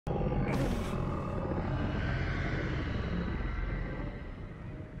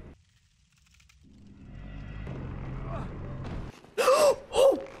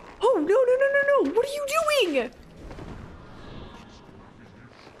you doing?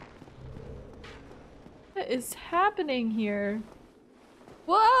 What is happening here?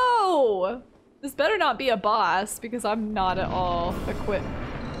 Whoa! This better not be a boss because I'm not at all equipped.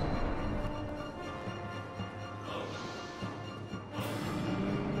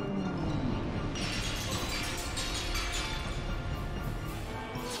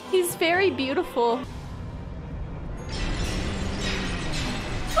 He's very beautiful.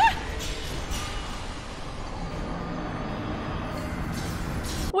 Ah!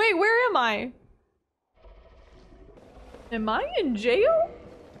 Wait, where am I? Am I in jail?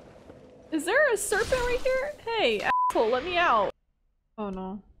 Is there a serpent right here? Hey, asshole, let me out. Oh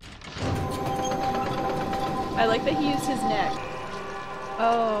no. I like that he used his neck.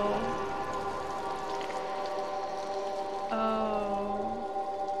 Oh. Oh.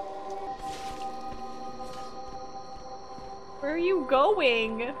 Where are you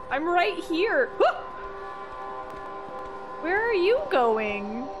going? I'm right here. Where are you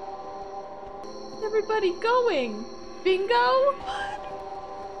going? Where's everybody going? Bingo?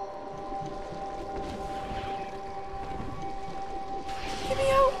 Get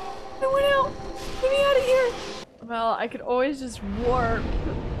me out! I went out! Get me out of here! Well, I could always just warp.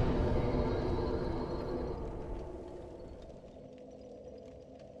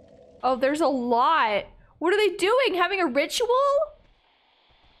 Oh, there's a lot. What are they doing? Having a ritual?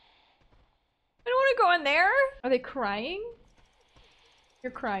 I don't want to go in there. Are they crying?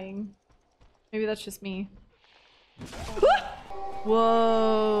 You're crying. Maybe that's just me.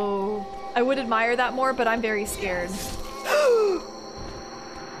 Whoa. I would admire that more, but I'm very scared.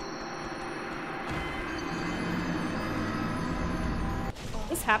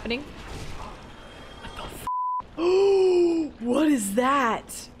 What's happening? What the f? What is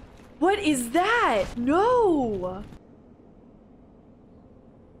that? What is that? No!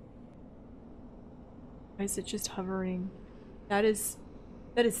 Why is it just hovering? That is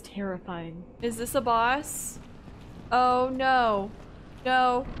terrifying. Is this a boss? Oh no.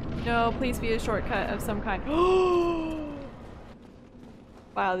 No. No, please be a shortcut of some kind.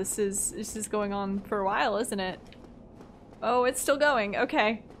 Wow, this is going on for a while, isn't it? Oh, it's still going.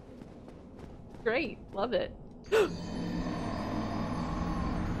 Okay. Great. Love it.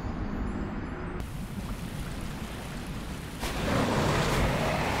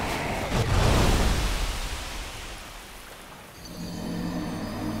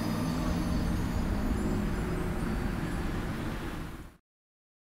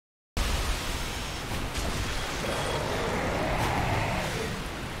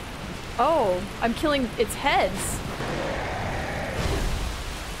 Oh, I'm killing its heads.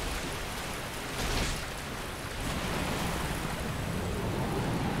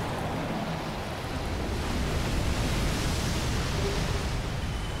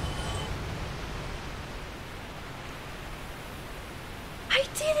 I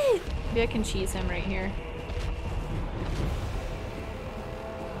did it! Maybe I can cheese him right here.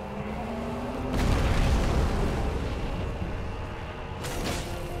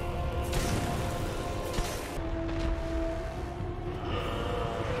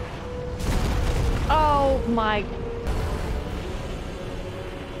 Oh my.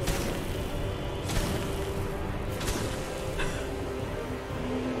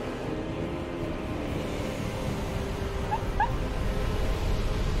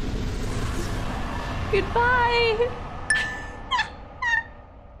 Goodbye.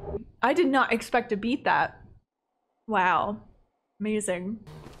 I did not expect to beat that. Wow. Amazing.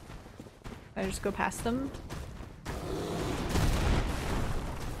 I just go past them.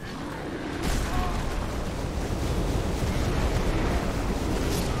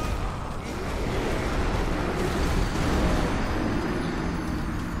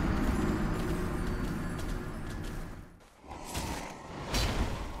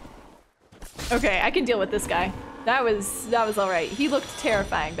 Okay, I can deal with this guy. That was all right. He looked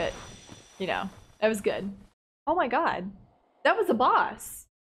terrifying, but you know, that was good. Oh my god. That was a boss.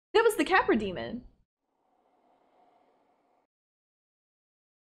 That was the Capra demon.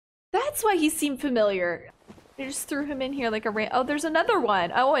 That's why he seemed familiar. They just threw him in here like a oh, there's another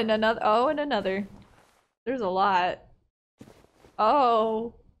one. Oh, and another. Oh, and another. There's a lot.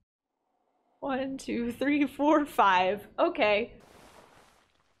 Oh. 1, 2, 3, 4, 5. Okay.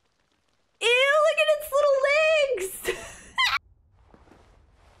 Ew, look at its little legs!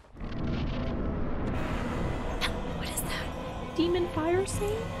 What is that? Demon fire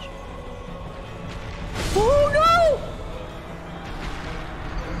sage? Oh no!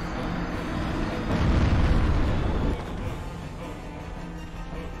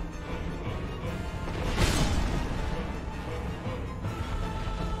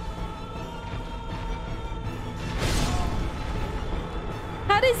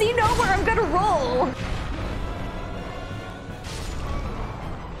 How does he know where I'm gonna roll?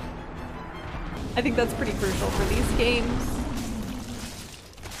 I think that's pretty crucial for these games.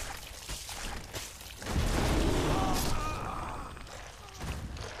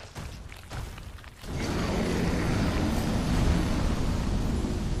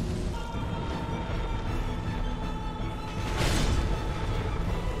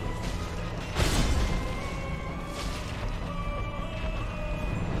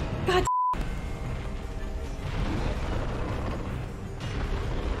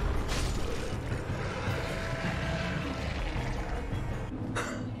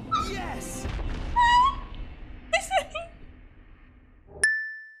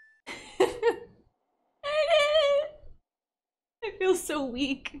 So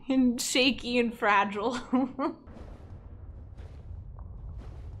weak and shaky and fragile.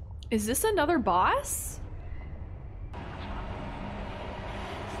 Is this another boss?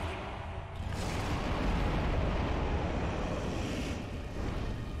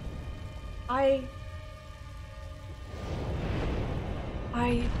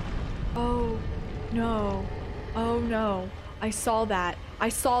 Oh no. Oh no. I saw that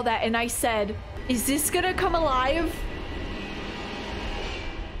and I said, is this gonna come alive?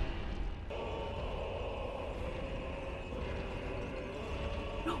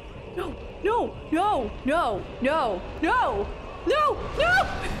 No! No! No! No! No! No! No!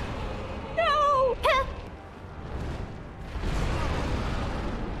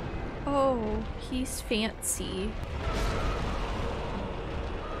 Oh, he's fancy.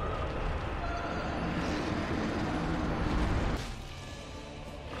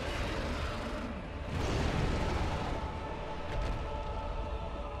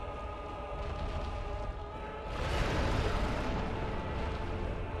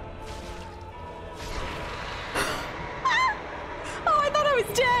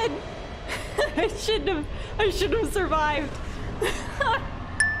 I shouldn't have survived.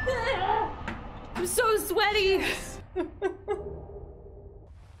 I'm so sweaty. What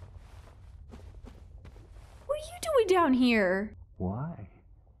are you doing down here? Why?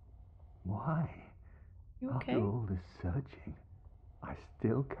 Why? You okay? After all this searching, I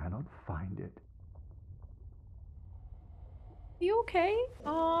still cannot find it. You okay?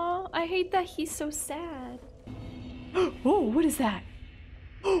 Aw, I hate that he's so sad. Oh, what is that?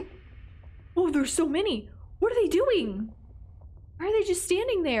 Oh, there's so many. What are they doing? Why are they just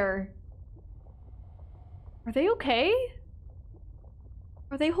standing there? Are they okay?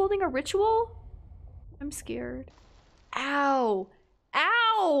 Are they holding a ritual? I'm scared. Ow!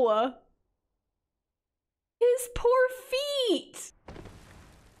 Ow! His poor feet!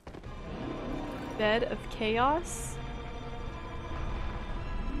 Bed of chaos?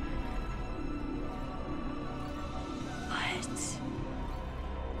 What?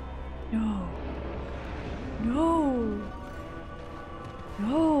 No. No.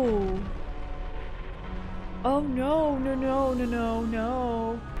 No. Oh no, no, no, no, no,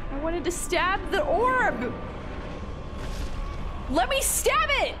 no. I wanted to stab the orb. Let me stab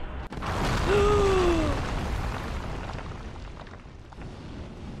it!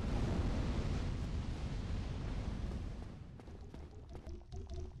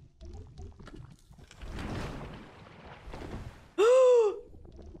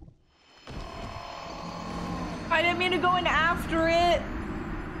 I didn't mean to go in after it.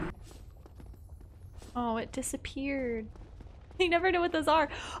 Oh, it disappeared. You never know what those are.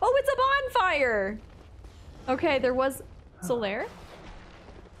 Oh, it's a bonfire! Okay, there was solaire.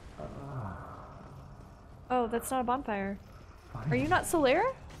 Oh, that's not a bonfire. Are you not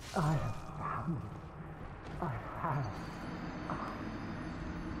solaire? I have found it. I have.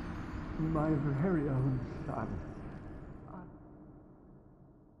 My very own son.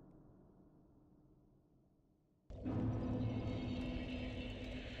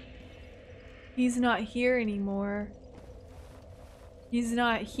 He's not here anymore. He's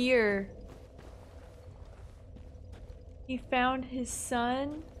not here. He found his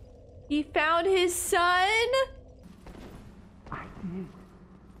son? He found his son? I did.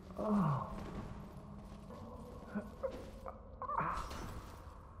 Oh.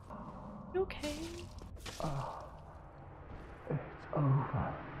 You okay? Oh. It's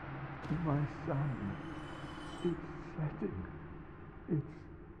over. My son. It's setting. It's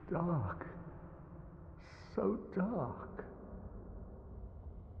dark. So dark.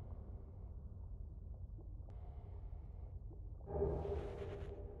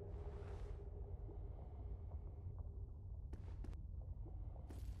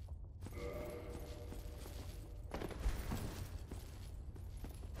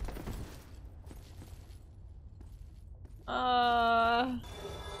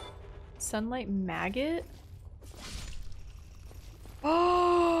 Sunlight maggot?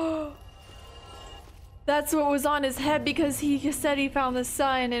 Oh! That's what was on his head because he said he found the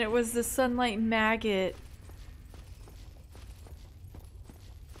sun and it was the sunlight maggot.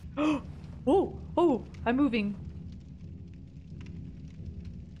 Oh! Oh! I'm moving.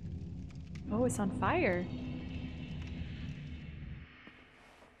 Oh, it's on fire.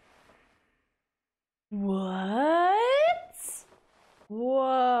 What?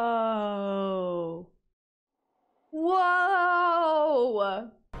 Whoa. Whoa!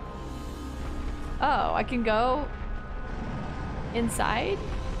 Oh, I can go inside?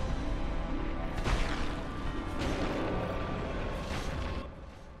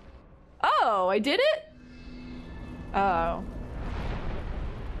 Oh, I did it? Oh.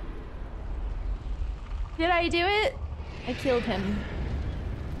 Did I do it? I killed him.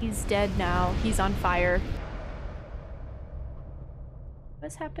 He's dead now. He's on fire.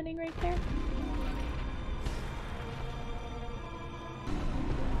 What's happening right there?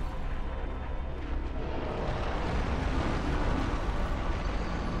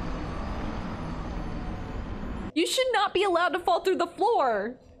 You should not be allowed to fall through the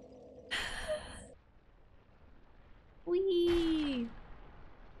floor. Whee!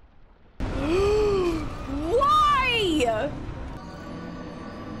 Why?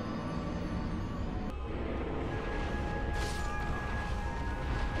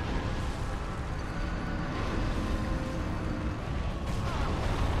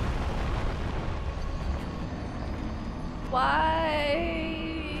 Why?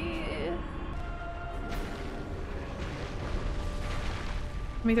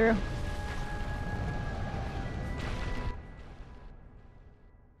 Let me through.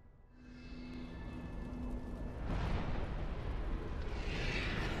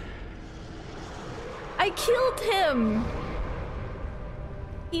 I killed him!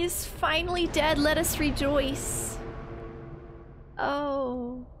 He is finally dead. Let us rejoice.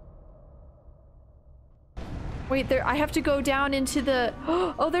 Oh. Wait, there. I have to go down into the.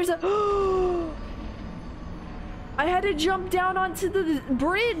 Oh, there's a. I had to jump down onto the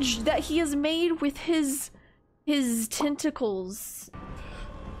bridge that he has made with his tentacles.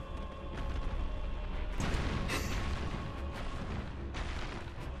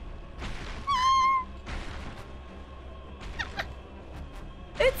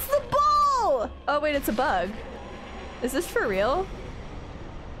 It's the ball! Oh wait, it's a bug. Is this for real?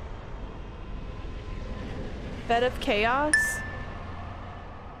 Bed of chaos?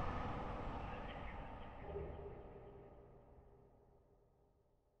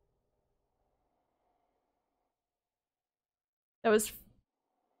 That was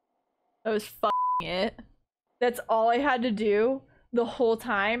f***ing it. That's all I had to do the whole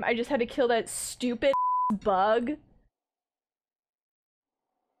time. I just had to kill that stupid bug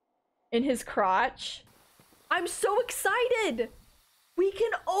in his crotch. I'm so excited! We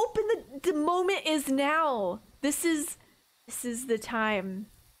can open the moment is now. This is the time.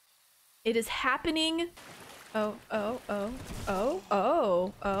 It is happening. Oh.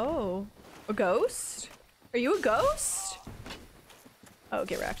 A ghost? Are you a ghost? Oh,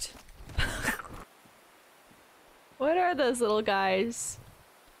 get wrecked. What are those little guys?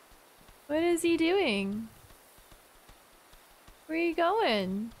 What is he doing? Where are you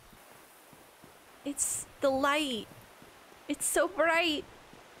going? It's the light. It's so bright.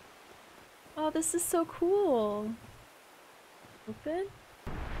 Oh, this is so cool. Open?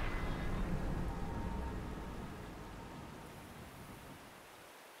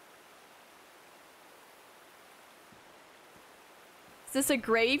 Is this a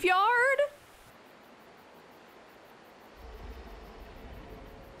graveyard?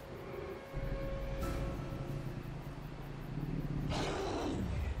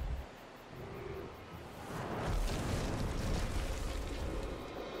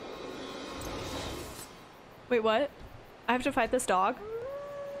 Wait, what? I have to fight this dog?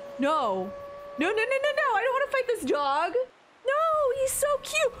 No. No, I don't want to fight this dog. No, he's so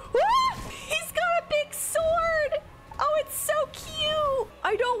cute. Ah! He's got a big sword. Oh, it's so cute.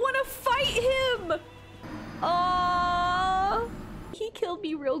 I don't want to fight him. Aww. He killed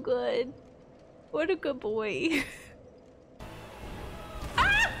me real good. What a good boy.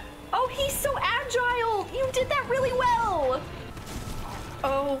 Ah! Oh, he's so agile. You did that really well.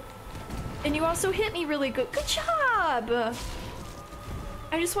 Oh. And you also hit me really good. Good job!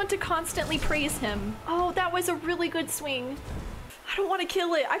 I just want to constantly praise him. Oh, that was a really good swing. I don't want to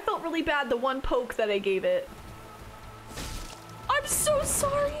kill it. I felt really bad the one poke that I gave it. I'm so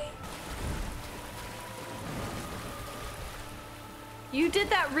sorry. You did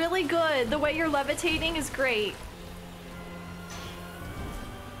that really good. The way you're levitating is great.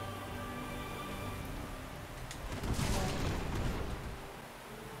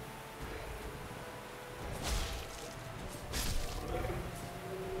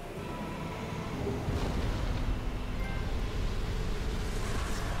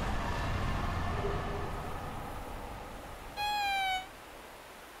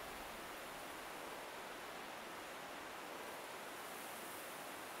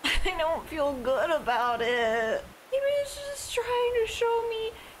 I don't feel good about it. He was just trying to show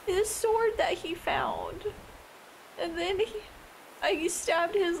me his sword that he found. And then I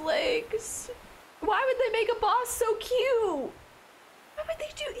stabbed his legs. Why would they make a boss so cute? Why would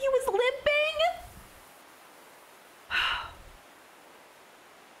they do? He was limping?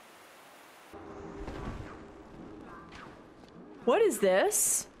 What is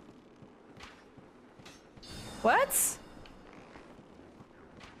this? What?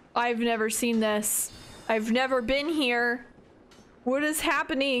 I've never seen this. I've never been here. What is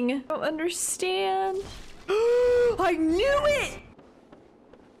happening? I don't understand. I knew it!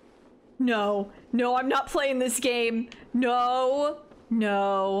 No, no, I'm not playing this game. No,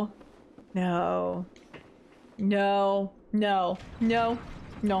 no, no, no, no, no,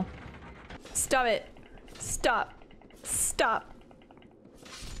 no. Stop it. Stop. Stop.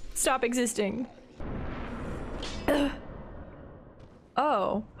 Stop existing. Ugh.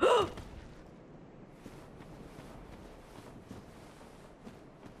 Oh.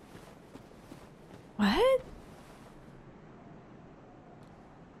 What?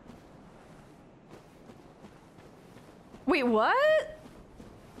 Wait, what?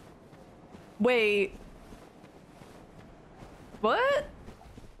 Wait. What?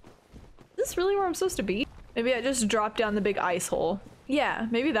 Is this really where I'm supposed to be? Maybe I just dropped down the big ice hole. Yeah,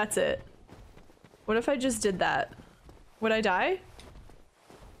 maybe that's it. What if I just did that? Would I die?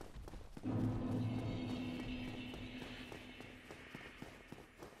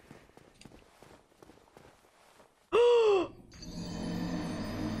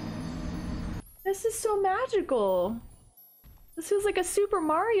 This is so magical. This feels like a Super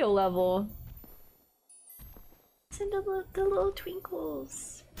Mario level. Listen to the little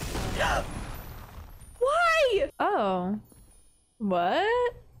twinkles. Why? Oh.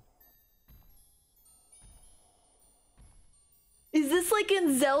 What? Is this like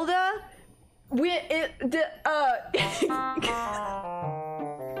in Zelda?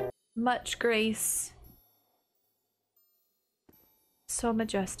 Much grace. So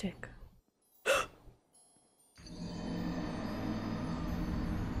majestic.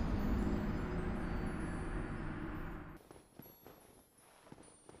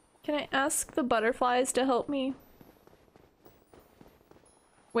 Can I ask the butterflies to help me?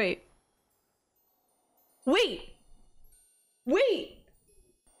 Wait. Wait! Wait!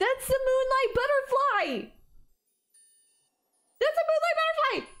 That's the moonlight butterfly! That's a moonlight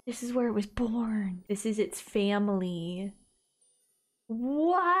butterfly! This is where it was born. This is its family.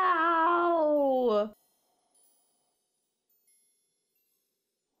 Wow!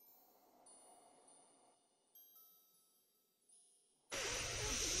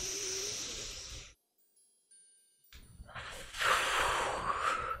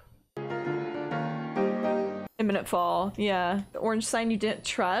 Imminent fall, yeah. The orange sign you didn't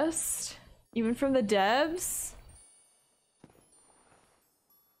trust? Even from the devs?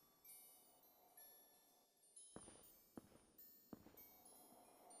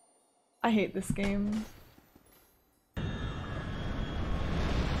 I hate this game.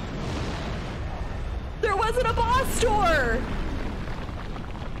 There wasn't a boss door!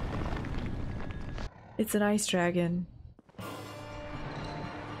 It's an ice dragon.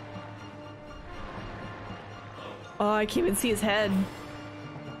 Oh, I can't even see his head.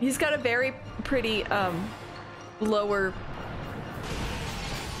 He's got a very pretty, lower...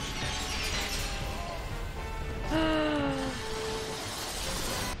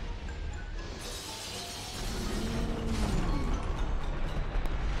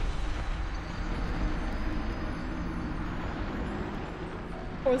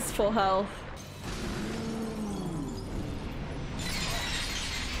 was full health.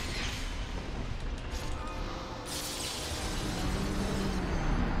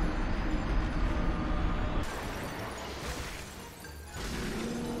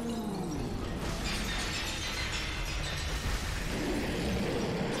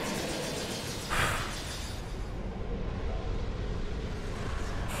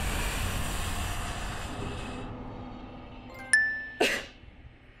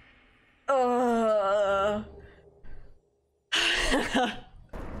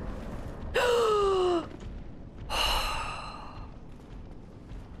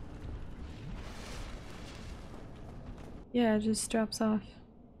 Yeah, it just drops off.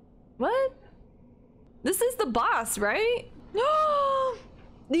 What? This is the boss, right? No!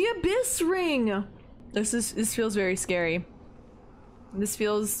 The abyss ring! This feels very scary. This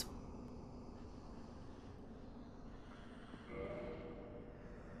feels...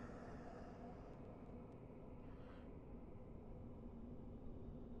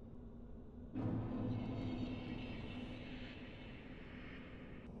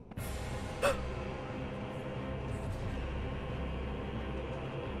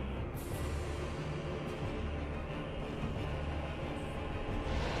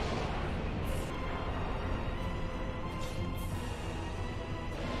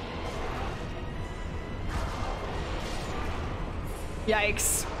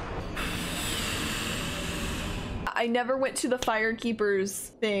 Yikes. I never went to the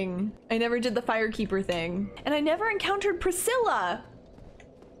firekeeper's thing. I never did the firekeeper thing. And I never encountered Priscilla.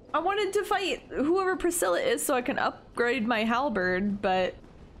 I wanted to fight whoever Priscilla is so I can upgrade my halberd, but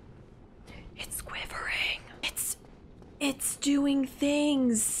it's quivering. It's doing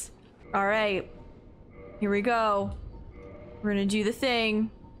things. All right, here we go. We're gonna do the thing.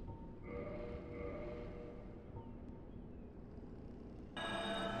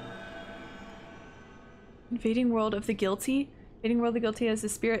 Invading world of the guilty. Invading world of the guilty has the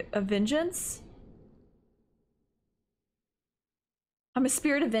spirit of vengeance. I'm a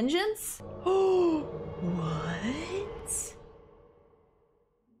spirit of vengeance? Oh, what?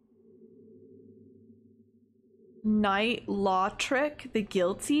 Knight Lautrec the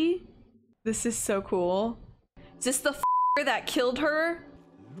guilty? This is so cool. Is this the f***er that killed her?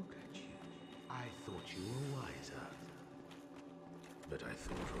 Look at you. I thought you were wiser. But I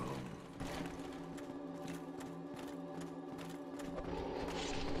thought wrong.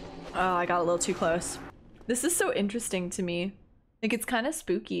 Oh, I got a little too close. This is so interesting to me. Like, it's kind of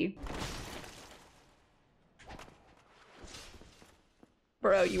spooky.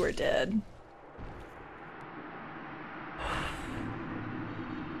 Bro, you are dead.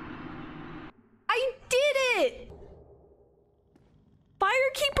 I did it!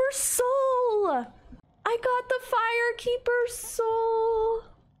 Firekeeper soul! I got the firekeeper soul!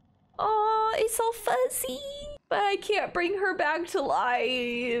 Oh, it's all fuzzy. But I can't bring her back to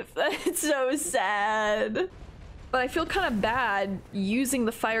life. It's so sad. But I feel kind of bad using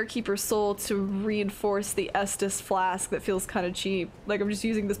the firekeeper soul to reinforce the Estus flask that feels kind of cheap. Like, I'm just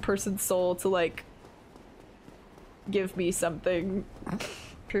using this person's soul to, like, give me something.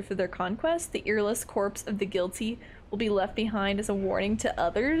 Proof of their conquest, the earless corpse of the guilty will be left behind as a warning to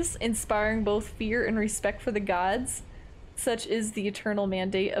others, inspiring both fear and respect for the gods. Such is the eternal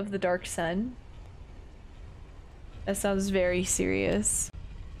mandate of the Dark Sun. That sounds very serious.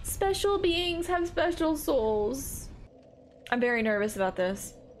 Special beings have special souls. I'm very nervous about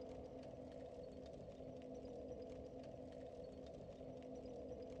this.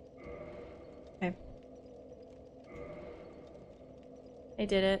 Okay. I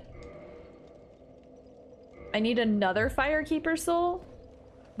did it. I need another firekeeper soul?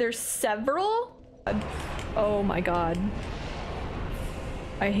 There's several? Oh my god.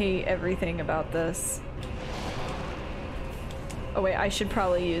 I hate everything about this. Oh wait, I should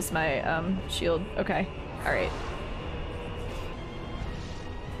probably use my shield. Okay, all right.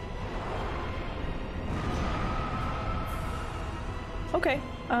 Okay,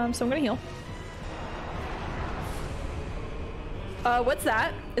 so I'm gonna heal. What's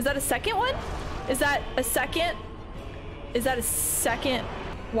that? Is that a second one? Is that a second? Is that a second?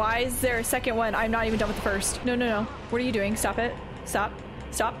 Why is there a second one? I'm not even done with the first. No, no, no. What are you doing? Stop it. Stop.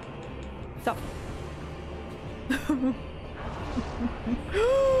 Stop. Stop.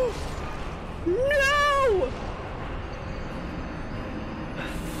 No!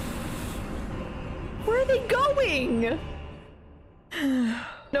 Where are they going?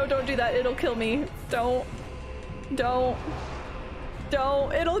 No, don't do that. It'll kill me. Don't. Don't.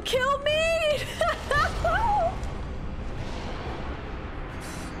 Don't. It'll kill me!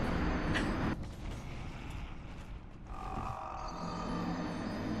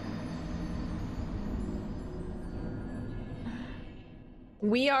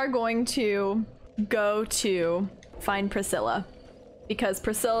 We are going to go to find Priscilla because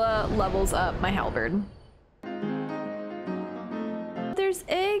Priscilla levels up my halberd. There's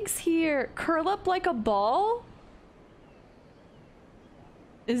eggs here. Curl up like a ball?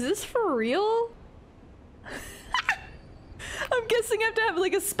 Is this for real? I'm guessing I have to have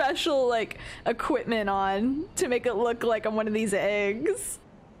like a special like equipment on to make it look like I'm one of these eggs.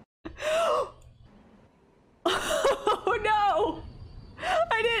 Oh no!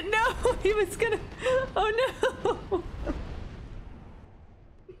 I didn't know he was gonna. Oh no!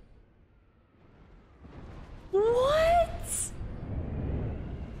 What?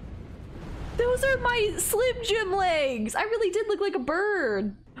 Those are my Slim Jim legs! I really did look like a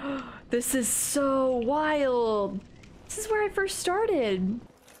bird! This is so wild! This is where I first started!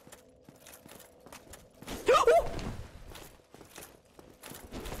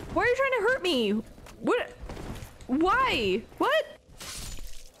 Why are you trying to hurt me? What? Why? What?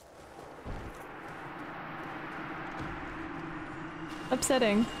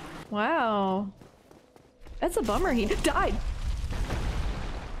 Upsetting. Wow. That's a bummer he died!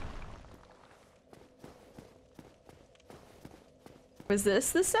 Was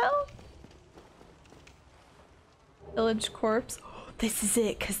this the cell? Village corpse. Oh, this is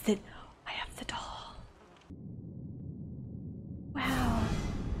it, because I have the doll. Wow.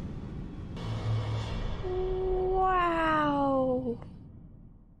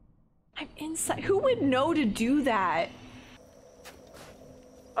 inside. Who would know to do that?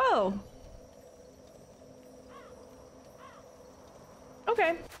 Oh.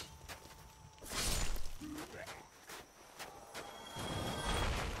 Okay.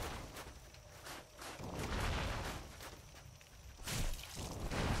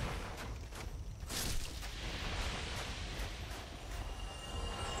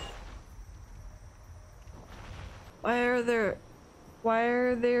 Why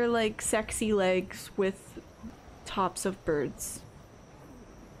are there like sexy legs with tops of birds?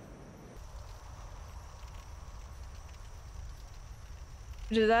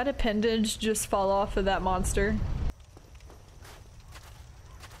 Did that appendage just fall off of that monster?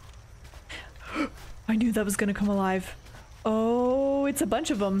 I knew that was gonna come alive. Oh, it's a bunch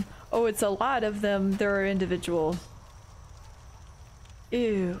of them. Oh, it's a lot of them. They're individual.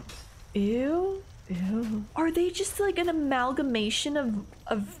 Ew. Ew. Ew. Are they just like an amalgamation of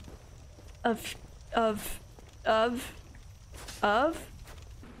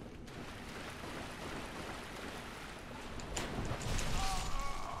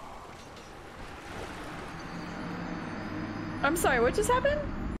I'm sorry, what just happened?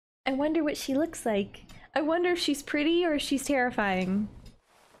 I wonder what she looks like. I wonder if she's pretty or if she's terrifying.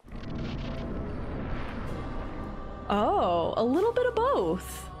 Oh, a little bit of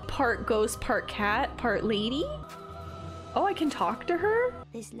both. Part ghost, part cat, part lady? Oh, I can talk to her?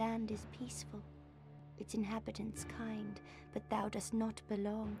 This land is peaceful, its inhabitants kind, but thou dost not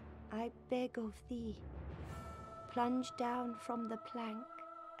belong. I beg of thee, plunge down from the plank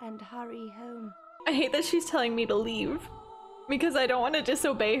and hurry home. I hate that she's telling me to leave because I don't want to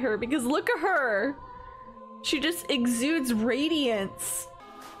disobey her, because look at her. She just exudes radiance.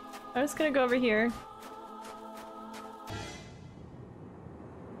 I'm just gonna go over here.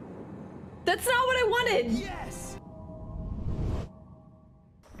 That's not what I wanted! Yes!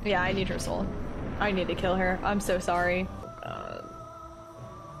 Yeah, I need her soul. I need to kill her. I'm so sorry.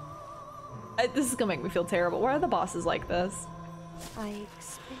 This is gonna make me feel terrible. Why are the bosses like this? I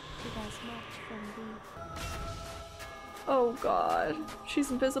expected as much from thee. Oh god.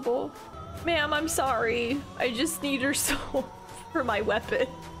 She's invisible. Ma'am, I'm sorry. I just need her soul for my weapon.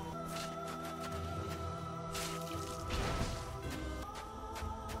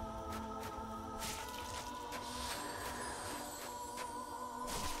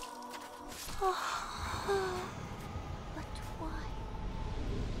 But why?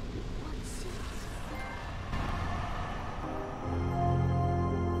 What seath?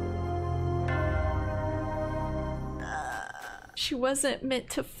 She wasn't meant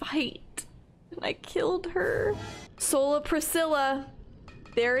to fight. And I killed her. Soul of Priscilla.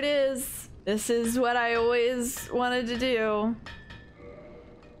 There it is. This is what I always wanted to do.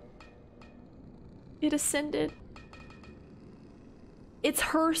 It ascended. It's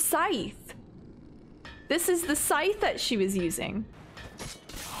her scythe. This is the scythe that she was using.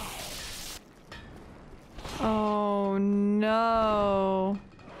 Oh no.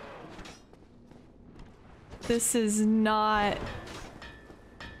 This is not...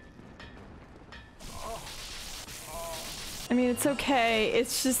 I mean, it's okay.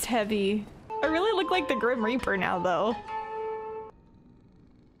 It's just heavy. I really look like the Grim Reaper now, though.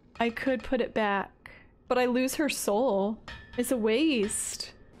 I could put it back, but I lose her soul. It's a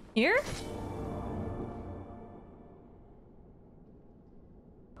waste. Here?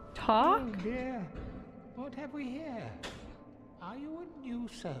 Talk? Oh dear, what have we here? Are you a new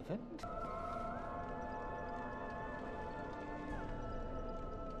servant?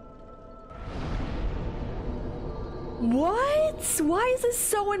 What? Why is this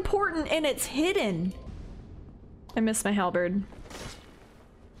so important and it's hidden? I miss my halberd.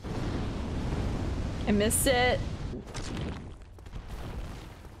 I miss it.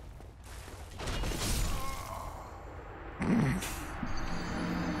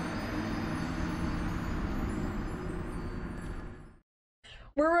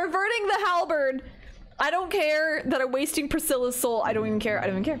 We're reverting the halberd. I don't care that I'm wasting Priscilla's soul. I don't even care. I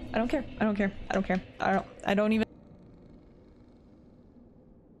don't even care. I don't care. I don't care. I don't care. I don't even.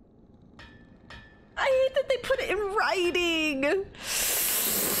 I hate that they put it in writing.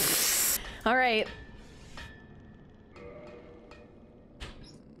 All right.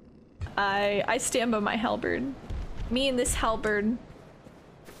 I stand by my halberd. Me and this halberd.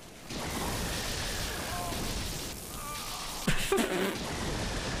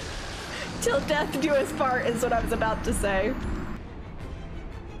 Till death do us part is what I was about to say.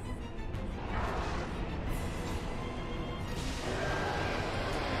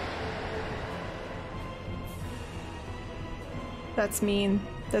 That's mean.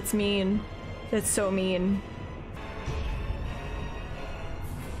 That's mean. That's so mean.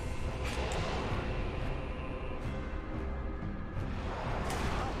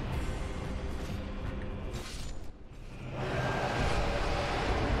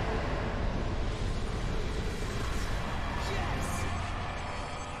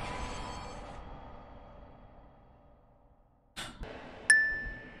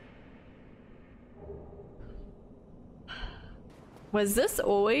 Was this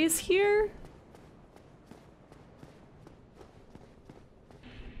always here?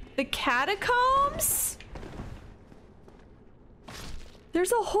 The catacombs?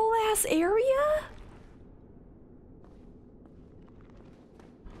 There's a whole ass area?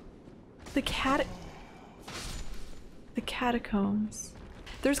 The catacombs.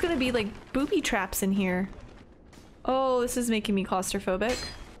 There's gonna be like booby traps in here. Oh, this is making me claustrophobic.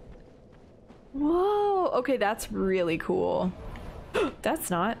 Whoa, okay, that's really cool. That's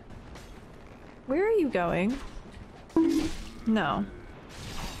not. Where are you going? No.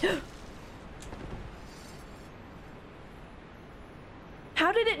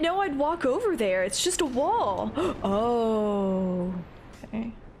 How did it know I'd walk over there? It's just a wall. Oh,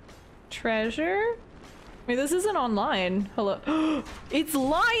 okay. Treasure? Wait, this isn't online. Hello. It's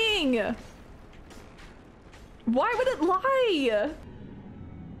lying! Why would it lie?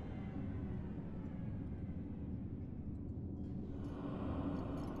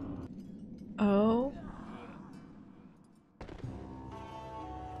 Oh.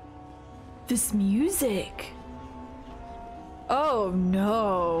 This music. Oh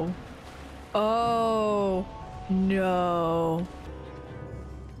no. Oh no.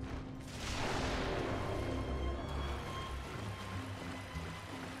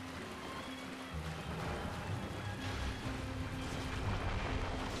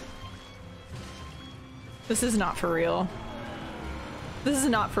 This is not for real. This is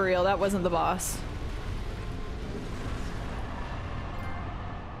not for real. That wasn't the boss.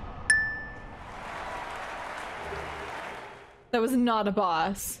 That was not a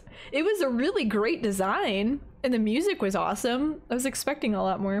boss. It was a really great design, and the music was awesome. I was expecting a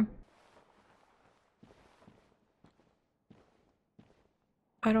lot more.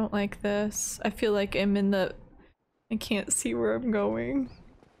 I don't like this. I feel like I'm in the... I can't see where I'm going.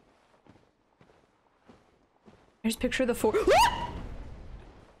 I just picture the four.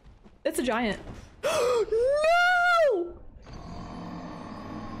 That's a giant. No!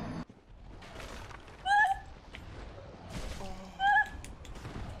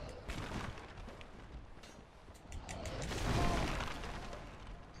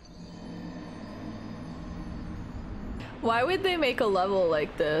 Why would they make a level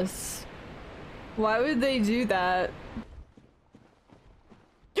like this? Why would they do that?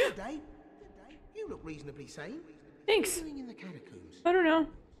 Today, you look reasonably sane. Thanks. What are you doing in the catacombs? I don't know.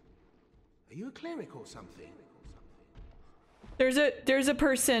 Are you a cleric or something? There's a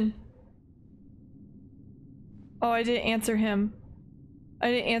person. Oh, I didn't answer him.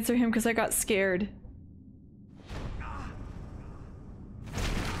 I didn't answer him because I got scared.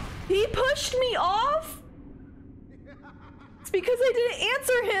 He pushed me off? It's because I didn't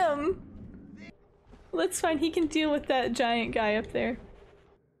answer him. That's fine. He can deal with that giant guy up there.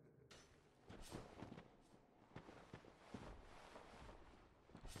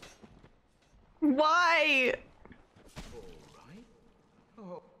 Why?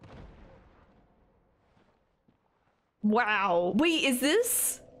 Oh. Wow. Wait, is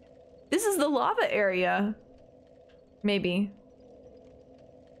this? This is the lava area. Maybe.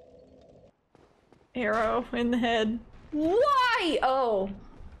 Arrow in the head. Why? Oh.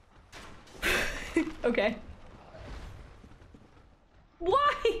 Okay.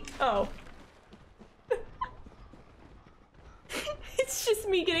 Why? Oh. It's just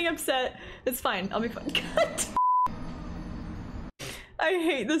me getting upset. It's fine. I'll be fine. God. I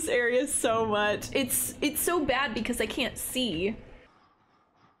hate this area so much. It's so bad because I can't see. Is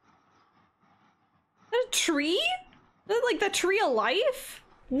that a tree? Is that like the tree of life?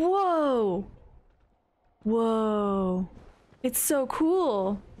 Whoa. Whoa. It's so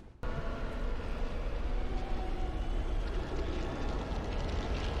cool.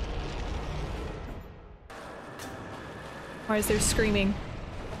 Why is there screaming?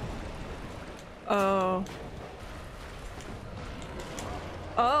 Oh.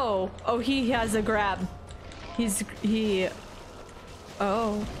 Oh. Oh, he has a grab. He...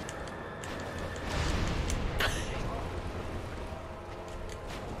 Oh.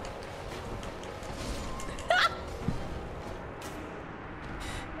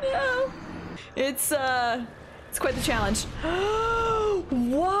 No. It's quite the challenge.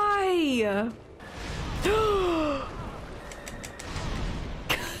 Why?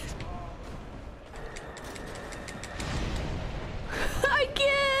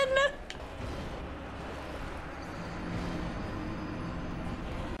 Again!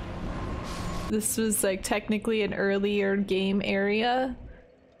 This was like technically an earlier game area.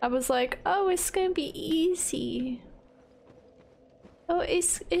 I was like, oh, it's gonna be easy. Oh,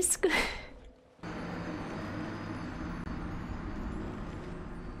 it's good.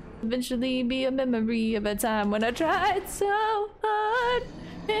 Eventually be a memory of a time when I tried so hard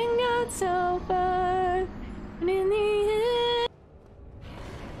and got so far. And in the end.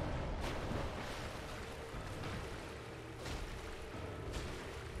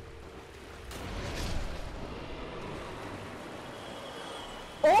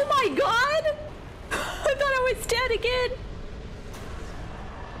 Oh my god! I thought I was dead again!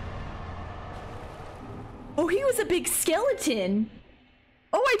 Oh, he was a big skeleton!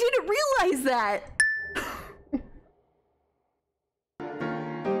 Oh, I didn't realize that!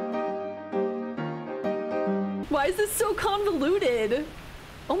 Why is this so convoluted?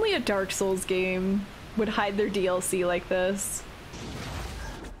 Only a Dark Souls game would hide their DLC like this.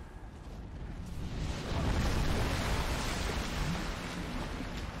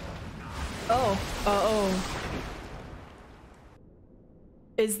 Oh, uh-oh.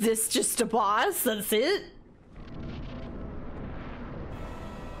 Is this just a boss? That's it?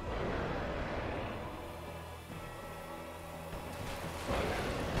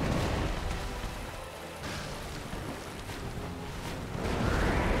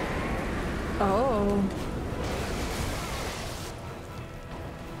 Oh.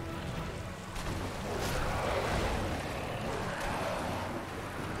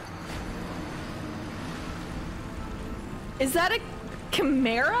 Is that a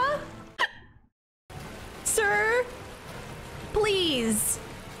chimera? Sir? Please.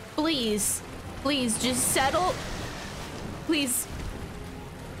 Please. Please, just settle. Please.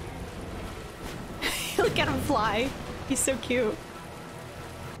 Look at him fly. He's so cute.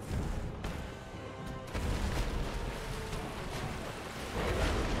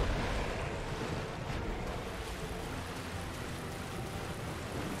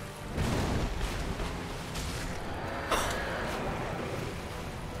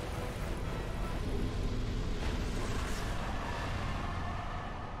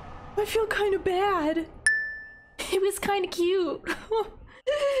 I feel kind of bad. It was kind of cute.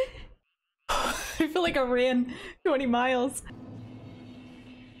 I feel like I ran 20 miles.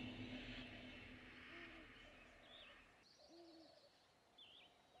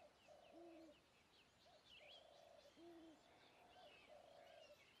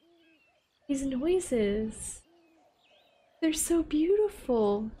 These noises. They're so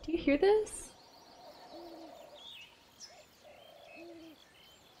beautiful. Do you hear this?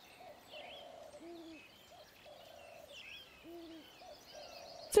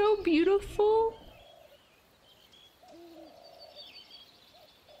 So beautiful.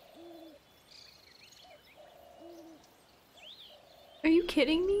 Are you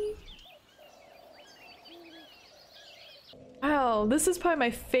kidding me? Wow, this is probably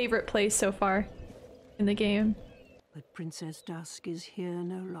my favorite place so far in the game. But Princess Dusk is here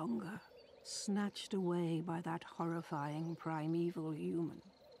no longer, snatched away by that horrifying primeval human.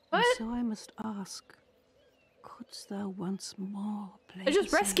 What? And so I must ask, couldst thou once more play I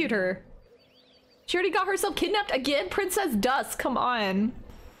just rescued her. She already got herself kidnapped again? Princess Dusk, come on.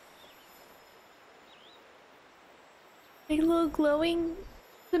 A little glowing,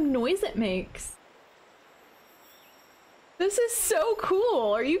 the noise it makes. This is so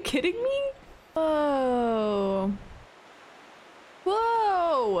cool. Are you kidding me? Whoa.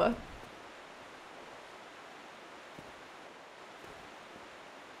 Whoa.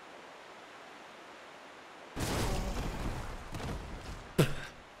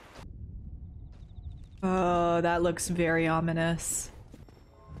 Oh, that looks very ominous.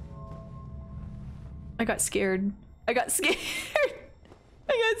 I got scared. I got scared.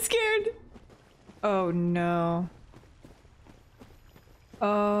 I got scared. Oh no.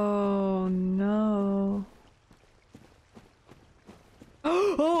 Oh no.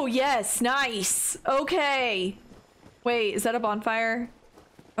 Oh yes, nice. Okay. Wait, is that a bonfire?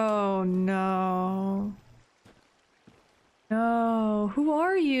 Oh no. No, who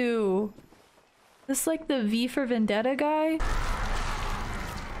are you? This like the V for Vendetta guy?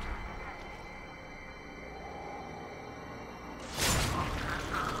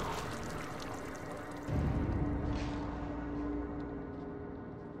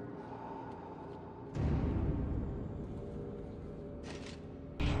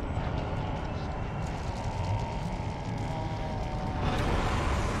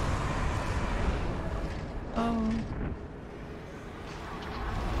 Oh.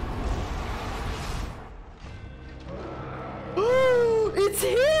 It's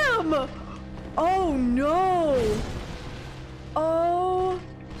him! Oh no! Oh.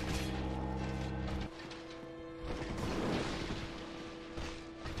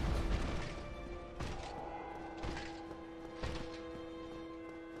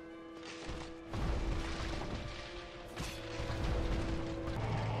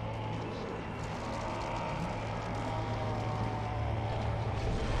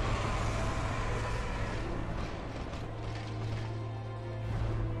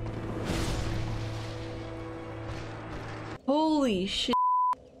 Holy shit.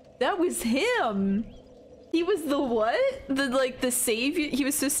 That was him. He was the what? The like the savior? He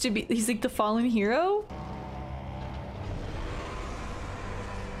was supposed to be, he's like the fallen hero?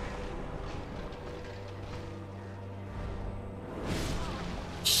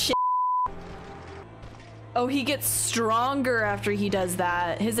 Shit. Oh, he gets stronger after he does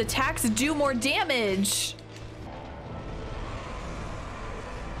that. His attacks do more damage.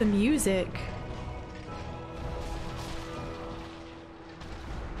 The music.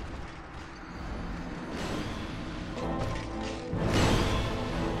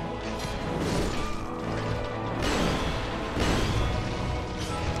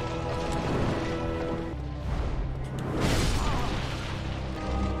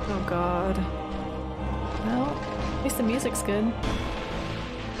 Oh god. Well, at least the music's good.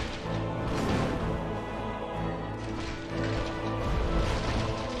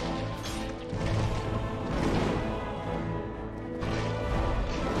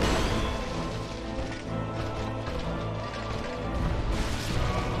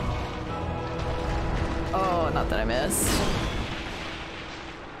 Oh, not that I missed.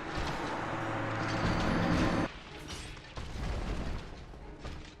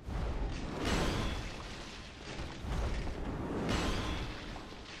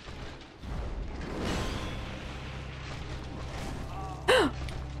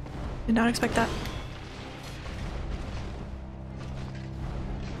 Did not expect that.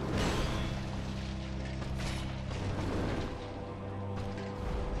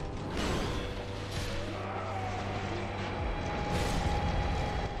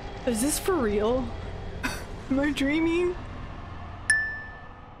 Is this for real? Am I dreaming?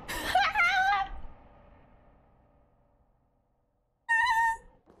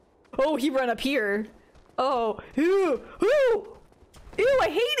 Oh, he ran up here. Oh, ew, ew, ew, I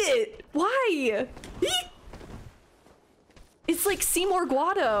hate it. Why? It's like Seymour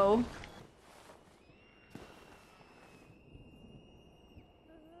Guado.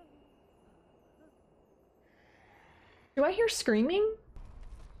 Do I hear screaming?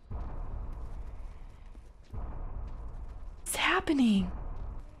 What's happening?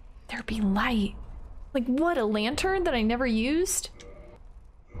 There be light. Like what, a lantern that I never used?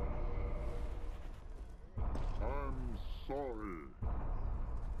 I'm sorry.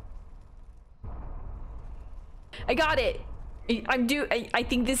 I got it. I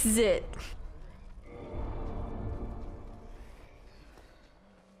think this is it.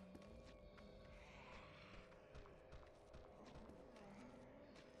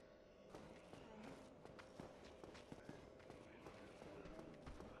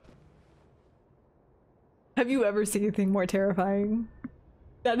 Have you ever seen anything more terrifying?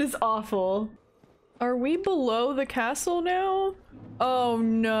 That is awful. Are we below the castle now? Oh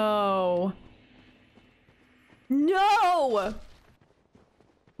no. No!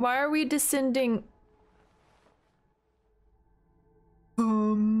 Why are we descending?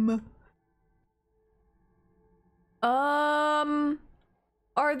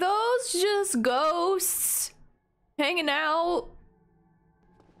 Are those just ghosts hanging out?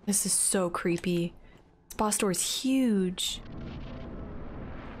 This is so creepy. This boss door is huge.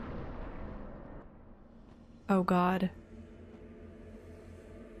 Oh god.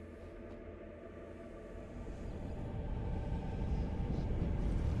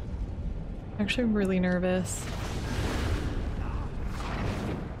 Actually, I'm really nervous.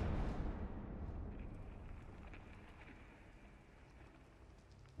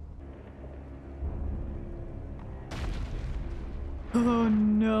 Oh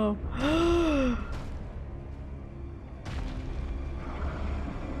no.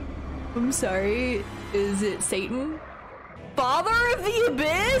 I'm sorry. Is it Satan? Father of the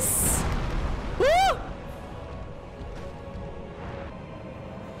Abyss? Woo!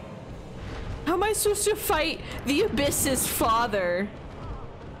 How am I supposed to fight the Abyss's father?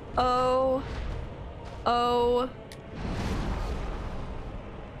 Oh. Oh.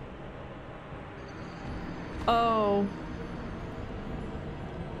 Oh.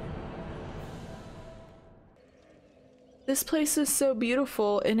 This place is so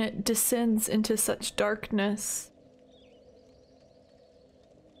beautiful and it descends into such darkness.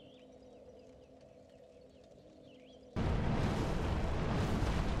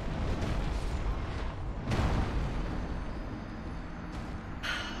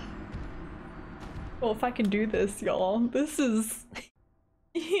 Well, if I can do this, y'all, this is...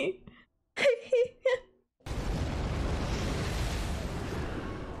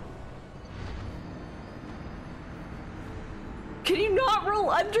 Can you not roll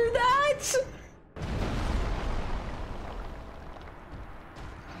under that?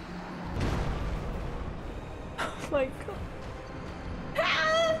 Oh my god.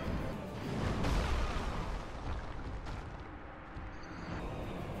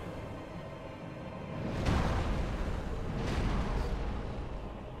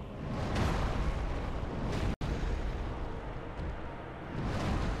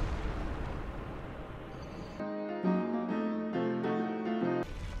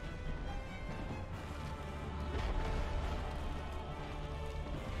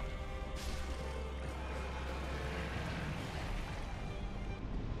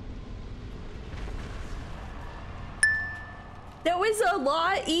 That was a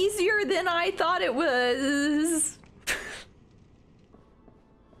lot easier than I thought it was.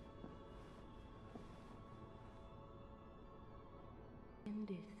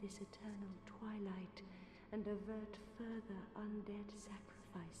 Endeth this eternal twilight and avert further undead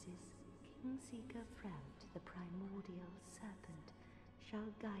sacrifices. Kingseeker Frampt, the primordial serpent, shall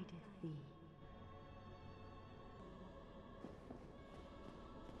guideth thee.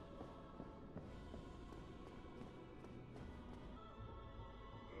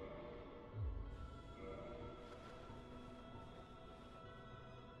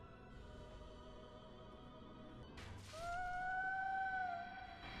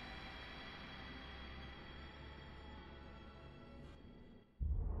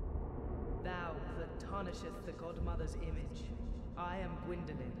 Thou that tarnisheth the Godmother's image, I am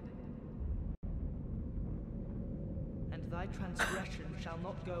Gwyndolin. And thy transgression shall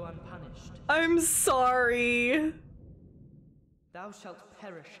not go unpunished. I'm sorry. Thou shalt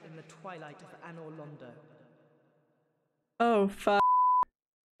perish in the twilight of Anor Londo. Oh, fuck.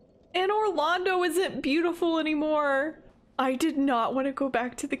 And Orlando isn't beautiful anymore. I did not want to go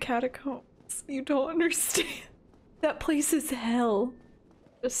back to the catacombs. You don't understand. That place is hell.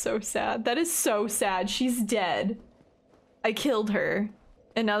 Just so sad. That is so sad. She's dead. I killed her.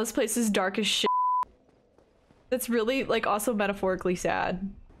 And now this place is dark as shit. That's really, like, also metaphorically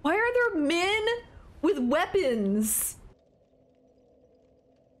sad. Why are there men with weapons?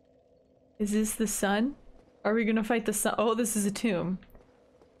 Is this the sun? Are we gonna fight the sun? Oh, this is a tomb.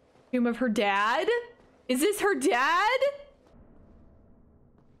 Tomb of her dad? Is this her dad?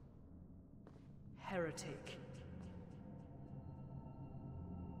 Heretic.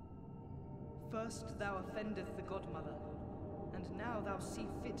 First thou offendeth the Godmother, and now thou see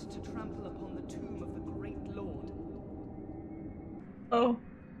fit to trample upon the tomb of the great Lord. Oh,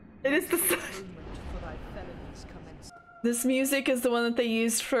 it is the sun. Atonement for thy felonies commenced. This music is the one that they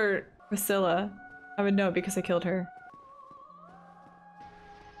used for Priscilla. I would know because I killed her.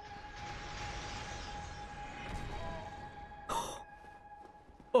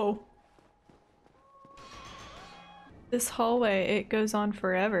 Oh. This hallway, it goes on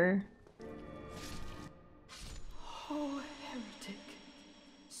forever. Oh, heretic,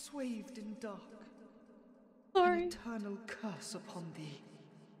 swathed in dark. Sorry. An eternal curse upon thee.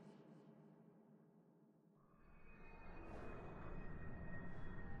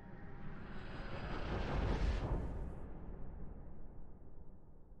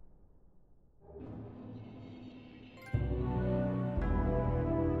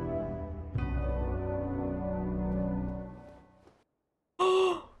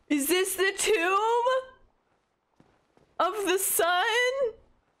 Is this the tomb of the sun?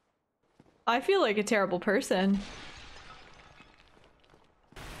 I feel like a terrible person.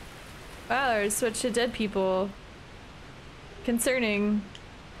 Wow, there's such a dead people. Concerning.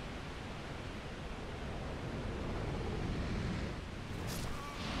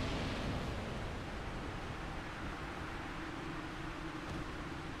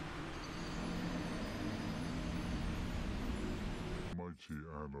 Mighty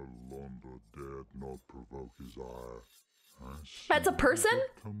Anor Londo dared not provoke his ire. That's a person?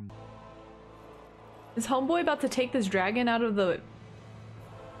 Is homeboy about to take this dragon out of the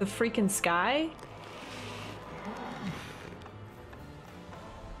freaking sky?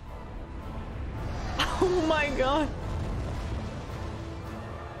 Oh my god.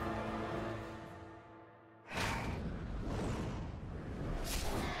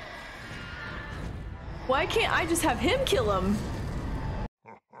 Why can't I just have him kill him?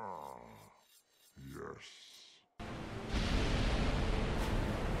 Yes.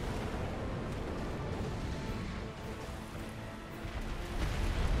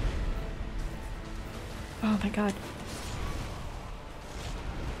 Oh my god.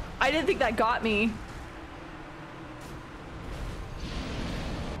 I didn't think that got me.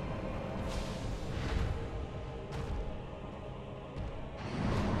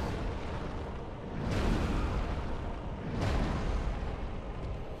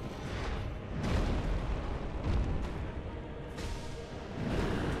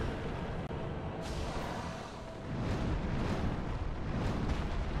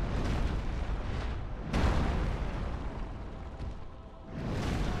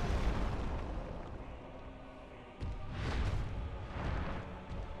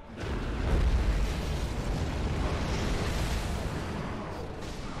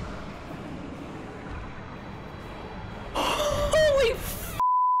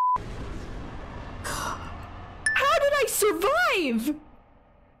 Survive?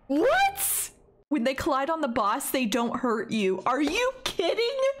 What? When they collide on the boss, they don't hurt you. Are you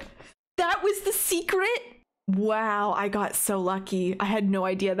kidding? That was the secret? Wow, I got so lucky. I had no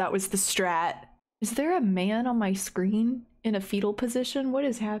idea that was the strat. Is there a man on my screen in a fetal position? What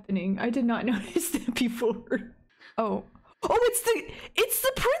is happening? I did not notice that before. Oh. Oh, it's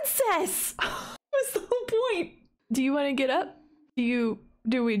the princess! What's the whole point? Do you want to get up? Do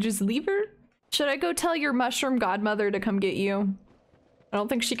we just leave her? Should I go tell your mushroom godmother to come get you? I don't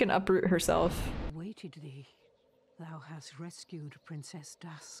think she can uproot herself. Waited thee. Thou hast rescued Princess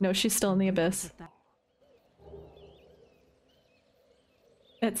Dusk. No, she's still in the abyss.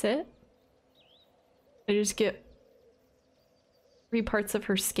 That's it? I just get 3 parts of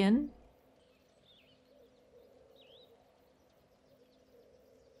her skin?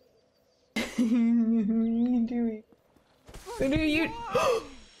 What are you doing? What are you?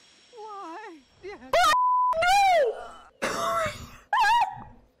 Why? Yeah. No!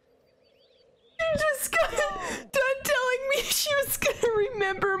 She just got done telling me she was gonna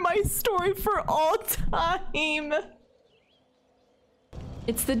remember my story for all time.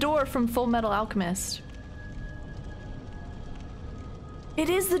 It's the door from Full Metal Alchemist. It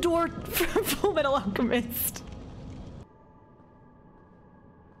is the door from Full Metal Alchemist.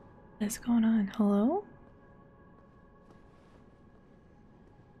 What's going on? Hello?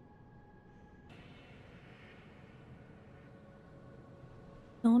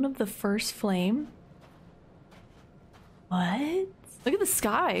 Zone of the first flame? What? Look at the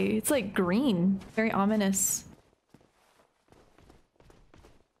sky. It's like green. Very ominous.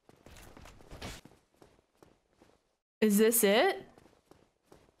 Is this it?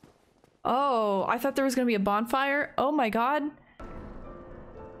 Oh, I thought there was gonna be a bonfire. Oh my god.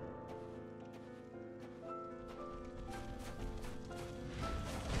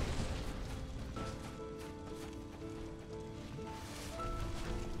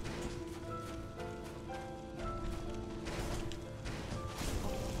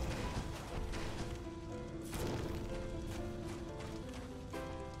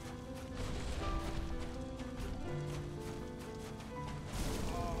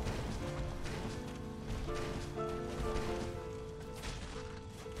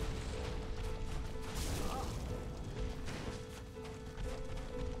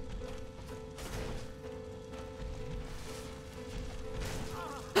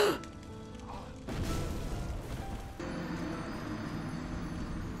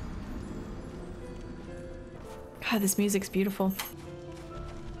 God, this music's beautiful.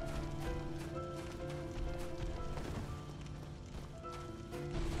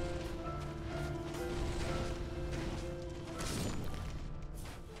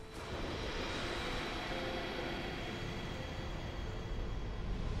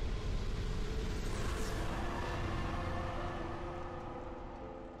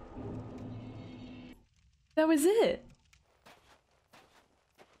 That was it.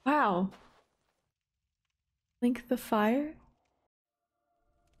 Wow. Link the fire?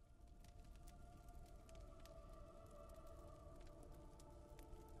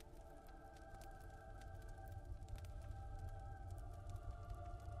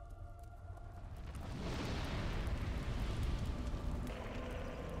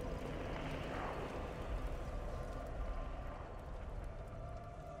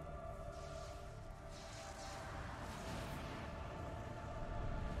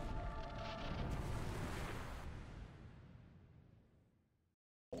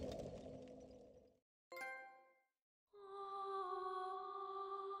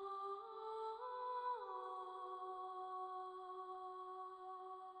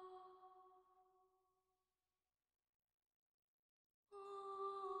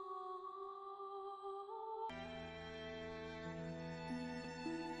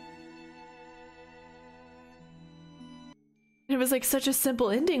 It was like such a simple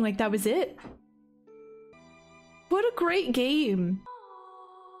ending, like that was it. What a great game.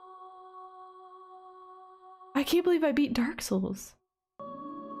 I can't believe I beat Dark Souls.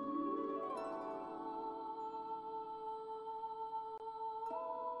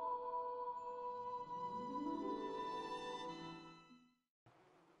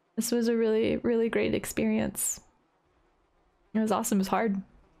 This was a really, really great experience. It was awesome. It was hard.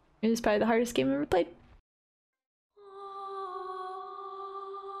 It was probably the hardest game I've ever played.